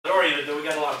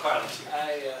pilots.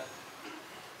 I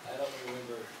don't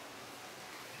remember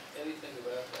anything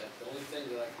about that. The only thing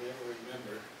that I can ever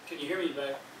remember, can you hear me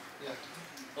back? Yeah.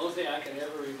 The only thing I can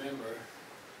ever remember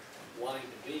wanting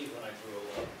to be when I grew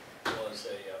up was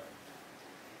a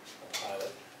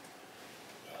pilot.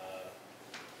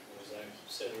 As I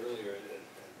said earlier, that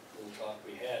little talk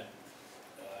we had,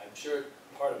 I'm sure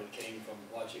part of it came from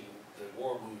watching the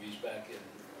war movies back in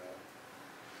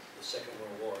the Second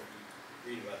World War.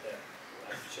 You read about that,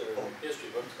 I'm sure, in history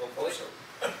books, hopefully.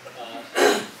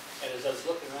 And as I was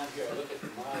looking around here, I look at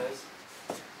the miles,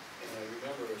 and I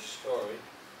remember a story.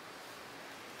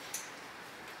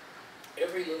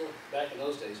 Every little, back in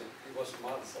those days, it wasn't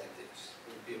models like this.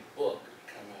 There would be a book that would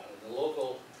come out. In the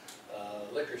local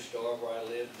liquor store where I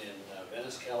lived in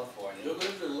Venice, California. You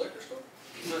lived in a liquor store?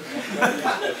 Right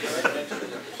next to the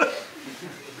liquor store.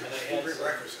 And I had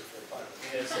Prerequisite for a pilot.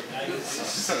 we had some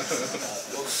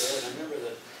magazines, books there, and I remember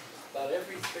that about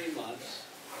every 3 months,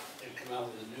 they'd come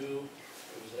out with a new,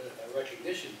 it was a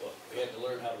recognition book. We had to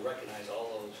learn how to recognize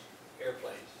all those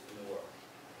airplanes in the world.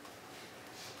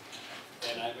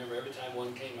 And I remember every time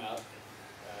one came out,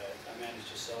 I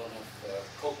managed to sell enough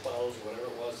Coke bottles or whatever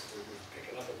it was that was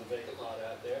picking up in the vacant lot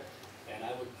out there, and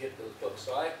I would get those books.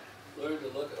 So I learned to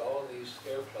look at all these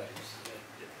airplanes,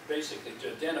 basically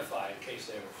to identify in case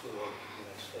they ever flew over the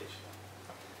United States.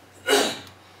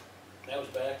 That was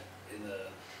back in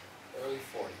the early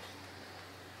 40s.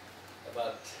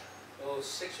 About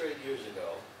 6 or 8 years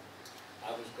ago,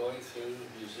 I was going through the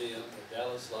museum at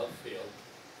Dallas Love Field,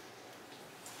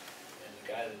 and the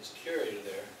guy that's curator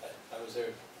there, I was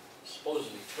there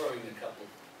supposedly touring two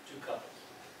couples.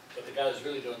 But the guy that was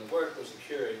really doing the work was the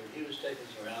curator, and he was taking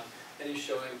us around, and he's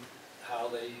showing how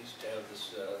they used to have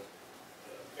this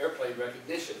airplane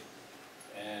recognition.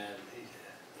 And he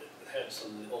had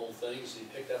some old things he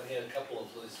picked up. He had a couple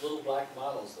of these little black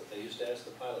models that they used to ask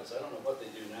the pilots. I don't know what they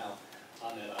do now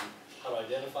on that, on how to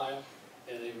identify them.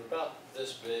 And they were about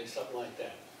this big, something like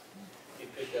that. He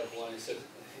picked up one, he said,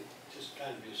 just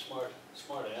kind of be a smart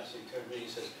ass. He turned to me, he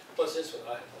says, what's this one?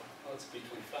 Oh, it's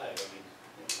B-25. I mean,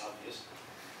 obvious.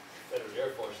 Federal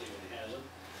Air Force even has them.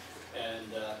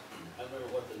 And I remember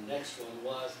what the next one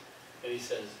was, and he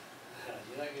says,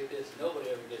 you're not going to get this. Nobody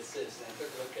ever gets this. And I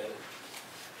took a look at it,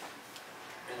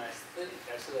 and I said,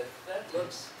 that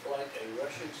looks like a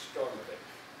Russian Stormovik.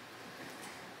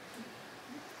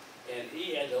 And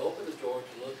he had to open the door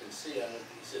to look and see on it.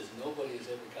 He says, nobody has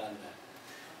ever gotten that.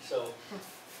 So,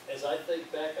 as I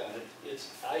think back on it,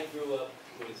 I grew up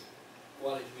with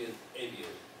wanting to be an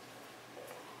aviator.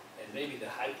 And maybe the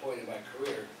high point of my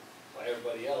career, by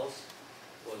everybody else,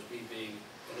 was me being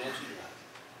an astronaut.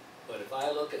 But if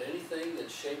I look at anything that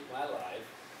shaped my life,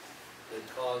 that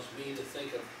caused me to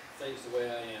think of things the way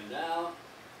I am now,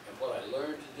 and what I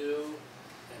learned to do,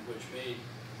 and which made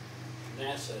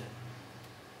NASA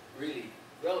really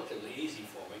relatively easy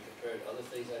for me compared to other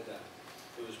things I've done,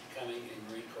 it was becoming a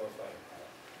Marine Corps fighter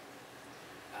pilot.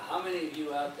 Now, how many of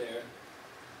you out there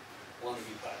want to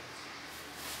be pilots?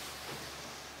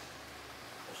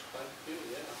 There's quite a few,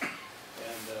 yeah.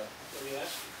 And let me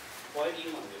ask you, why do you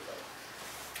want to be a pilot?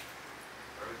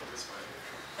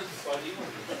 Why do you want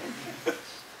to be a pilot?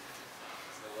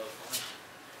 It's a lot of fun.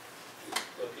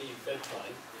 Okay, you've been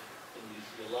flying, and you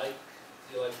like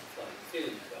the flying, the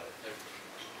feelings about it.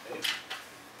 Okay.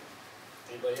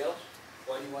 Anybody else?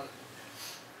 Why do you want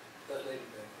that lady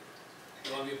back there?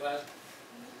 You want to be a pilot?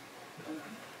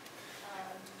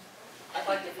 I'd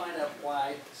like to find out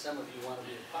why some of you want to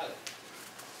be a pilot.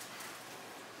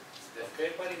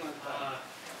 Okay, why do you want to be a pilot?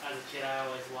 As a kid, I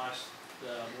always watched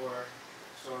the war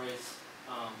stories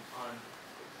on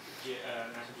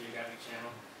National Geographic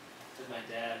Channel with my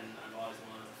dad, and I've always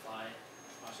wanted to fly,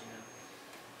 watching him.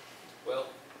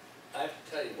 Well, I have to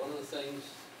tell you, one of the things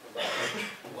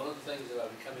about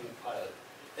becoming a pilot,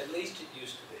 at least it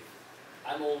used to be.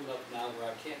 I'm old enough now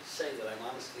where I can't say that I'm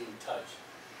honestly in touch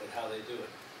with how they do it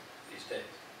these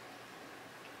days.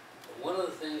 But one of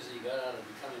the things that you got out of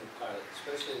becoming a pilot,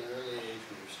 especially in an early age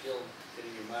when you're still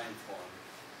getting your mind formed,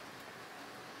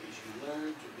 is you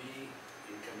learn to be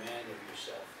in command of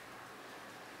yourself.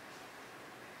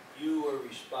 You are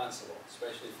responsible,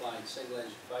 especially flying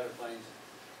single-engine fighter planes.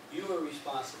 You are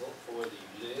responsible for whether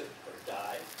you live or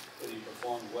die, whether you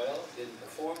performed well, didn't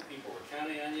perform, people were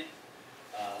counting on you.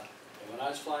 And when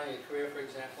I was flying in Korea, for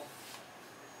example,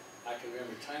 I can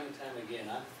remember time and time again,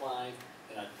 I'm flying,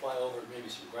 and I'd fly over maybe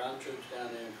some ground troops down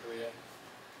there in Korea,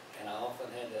 and I often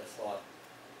had that thought,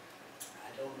 I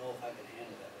don't know if I can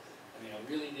handle that with it. I mean, I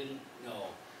really didn't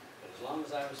know, but as long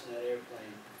as I was in that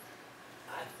airplane,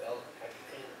 I felt like I could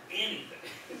handle anything.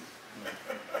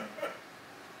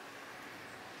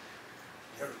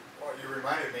 Well, you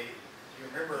reminded me, you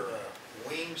remember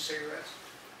Wing cigarettes?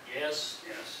 Yes,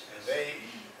 yes. And they,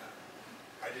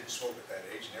 I didn't smoke at that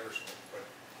age, never smoked, but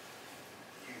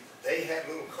they had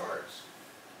little cards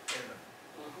in them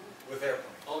with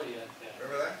airplanes. Oh, yeah, yeah.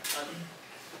 Remember that? I've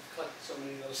collected so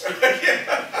many of those.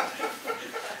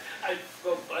 I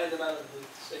go buy them out of the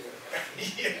cigarette.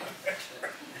 Yeah.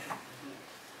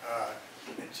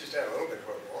 It just had a little bit of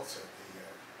what Walt said.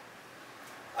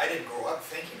 I didn't grow up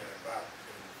thinking about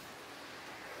being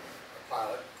a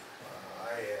pilot.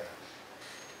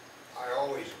 I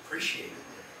always appreciated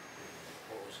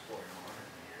what was going on in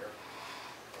the air,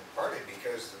 and partly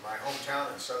because my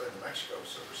hometown in southern New Mexico,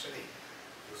 Silver City,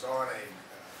 was on a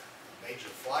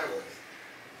major flyway,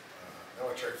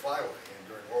 military flyway, and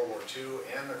during World War II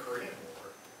and the Korean War,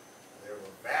 there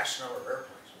were a vast number of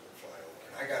airplanes that would fly over.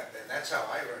 And that's how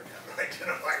I learned how to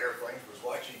identify airplanes, was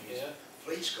watching these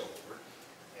fleets go over.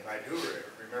 And I do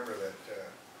remember that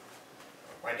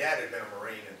my dad had been a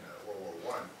Marine in World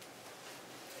War I,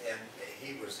 and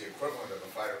he was the equivalent of a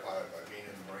fighter pilot by being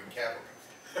in the Marine Cavalry.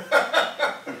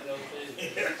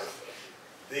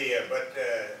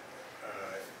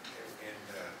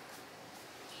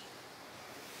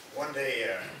 One day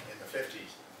in the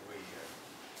 50s,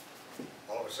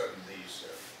 all of a sudden these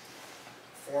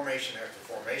formation after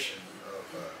formation of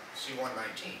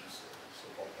C-119s,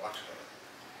 so-called boxcar,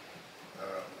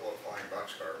 flying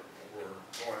boxcar, were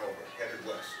going over, headed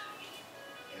west.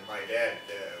 And my dad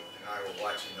and I were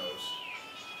watching those,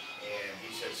 and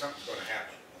he said something's going to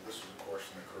happen. Well, this was, of course,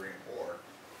 in the Korean War,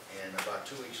 and about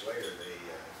 2 weeks later, the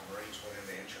Marines went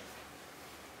into Incheon.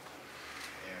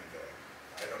 And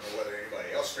I don't know whether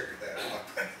anybody else figured that out,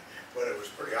 but it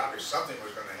was pretty obvious something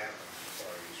was going to happen.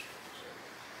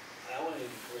 I went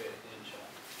into Korea in Incheon.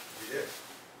 We did.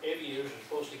 Aviators are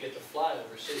supposed to get to fly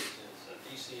overseas. It's a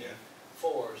DC-4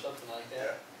 or something like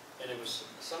that. And it was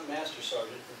some master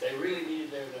sergeant that they really needed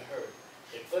there in a hurry.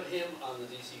 They put him on the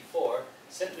DC-4,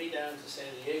 sent me down to San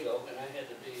Diego, and I had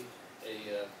to be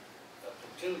a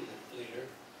platoon leader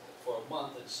for a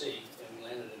month at sea, and we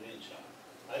landed in Incheon.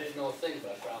 I didn't know a thing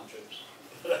about ground troops.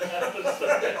 That's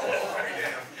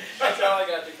how I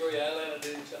got to Korea. I landed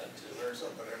in Incheon too. Learn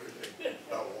something every day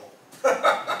about Walt.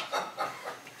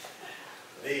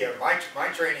 My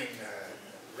training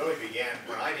really began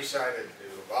when I decided to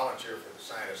volunteer for the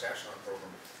Scientist Astronaut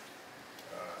program.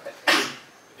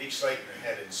 Deke Slayton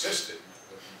had insisted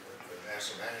with the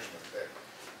NASA management that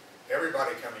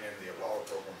everybody coming into the Apollo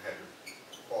program had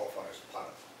to qualify as a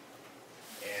pilot.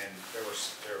 And there were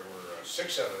 6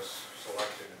 of us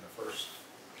selected in the first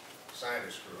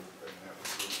scientist group, and that was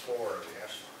group 4 of the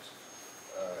astronauts.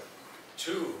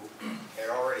 2 had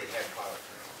already had pilot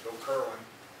training. Bill Kerwin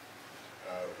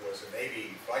was a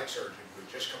Navy flight surgeon who had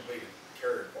just completed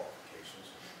carrier qualifications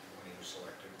when he was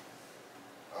selected.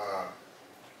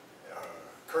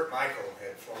 Kurt Michael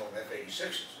had flown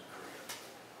F-86s in Korea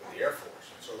with the Air Force,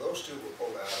 and so those 2 were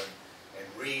pulled out and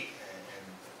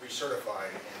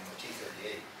recertified in the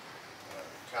T-38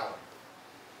 talent.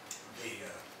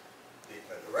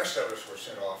 The rest of us were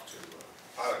sent off to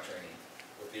pilot training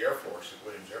with the Air Force at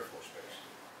Williams Air Force Base.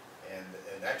 And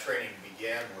that training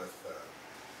began with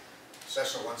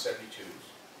Cessna 172s.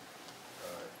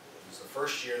 It was the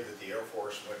first year that the Air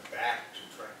Force went back to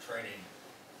training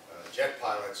jet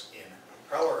pilots in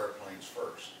propeller airplanes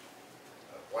first.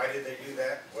 Why did they do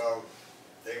that? Well,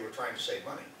 they were trying to save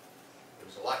money. It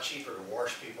was a lot cheaper to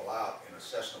wash people out in a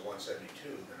Cessna 172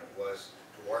 than it was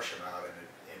to wash them out in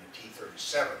a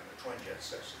T-37, the twin jet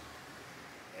Cessna.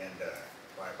 And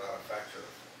by about a factor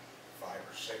of 5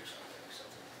 or 6, I think,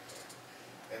 something like that.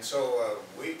 And so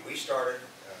we started,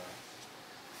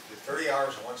 did 30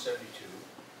 hours in 172,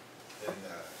 then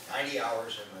 90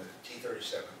 hours in the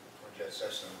T-37, twin jet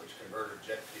Cessna, which converted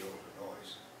jet fuel to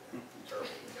noise. Terrible.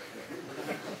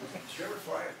 Did you ever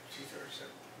fly a T-37?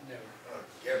 Never.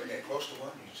 You ever get close to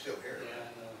one? You can still hear it. Yeah,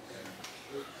 I know.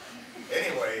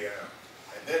 Anyway,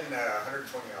 and then 120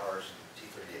 hours in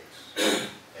T-38s.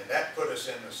 And that put us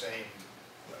in the same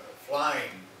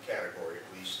flying category, at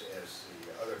least, as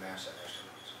the other NASA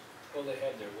astronauts. Well, they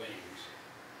had their wings.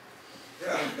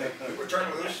 Yeah, we were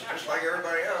turned loose just like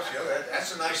everybody else. You know,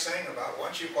 that's the nice thing about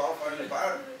once you qualify as a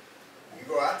pilot, you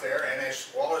go out there, and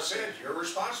as Wallace said, you're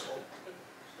responsible.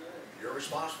 You're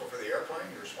responsible for the airplane,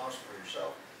 you're responsible for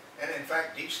yourself. And in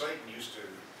fact, Deke Slayton used to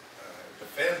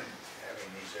defend having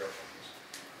these airplanes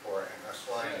and us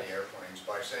flying the airplanes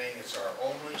by saying it's our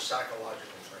only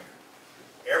psychological training.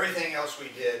 Everything else we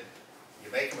did,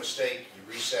 you make a mistake, you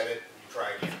reset it, you try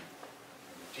again.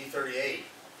 In the T-38,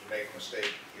 you make a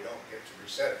mistake, you don't get to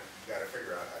reset it. You got to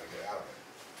figure out how to get out of it.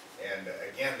 And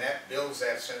again, that builds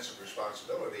that sense of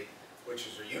responsibility, which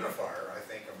is a unifier, I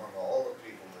think, among all the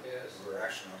people Yes. who were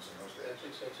astronauts in those I days.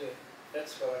 think so too.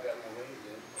 That's what I got my wings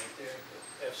in, right there,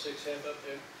 the F6 hemp up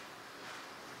there.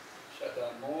 Shot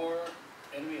down more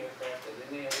enemy aircraft than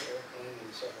any other airplane in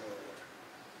the Second World War.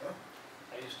 Huh?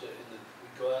 I used to,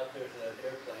 we'd go out there to that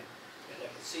airplane, and I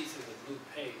could see through the blue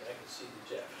paint, I could see the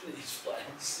Japanese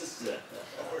flags.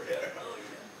 Oh, yeah. Oh,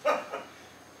 yeah.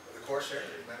 The Corsair,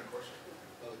 you meant a Corsair?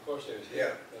 Well, of course there's Yeah,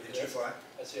 here. but did you that's- fly?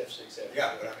 That's the F6F.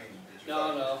 Yeah, but I mean, did you fly?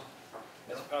 No, no,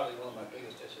 that's probably one of my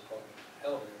biggest disappointments.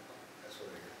 Hell of an airplane. That's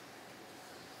what they did.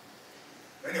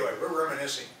 Anyway, we're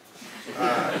reminiscing.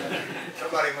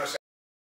 Somebody must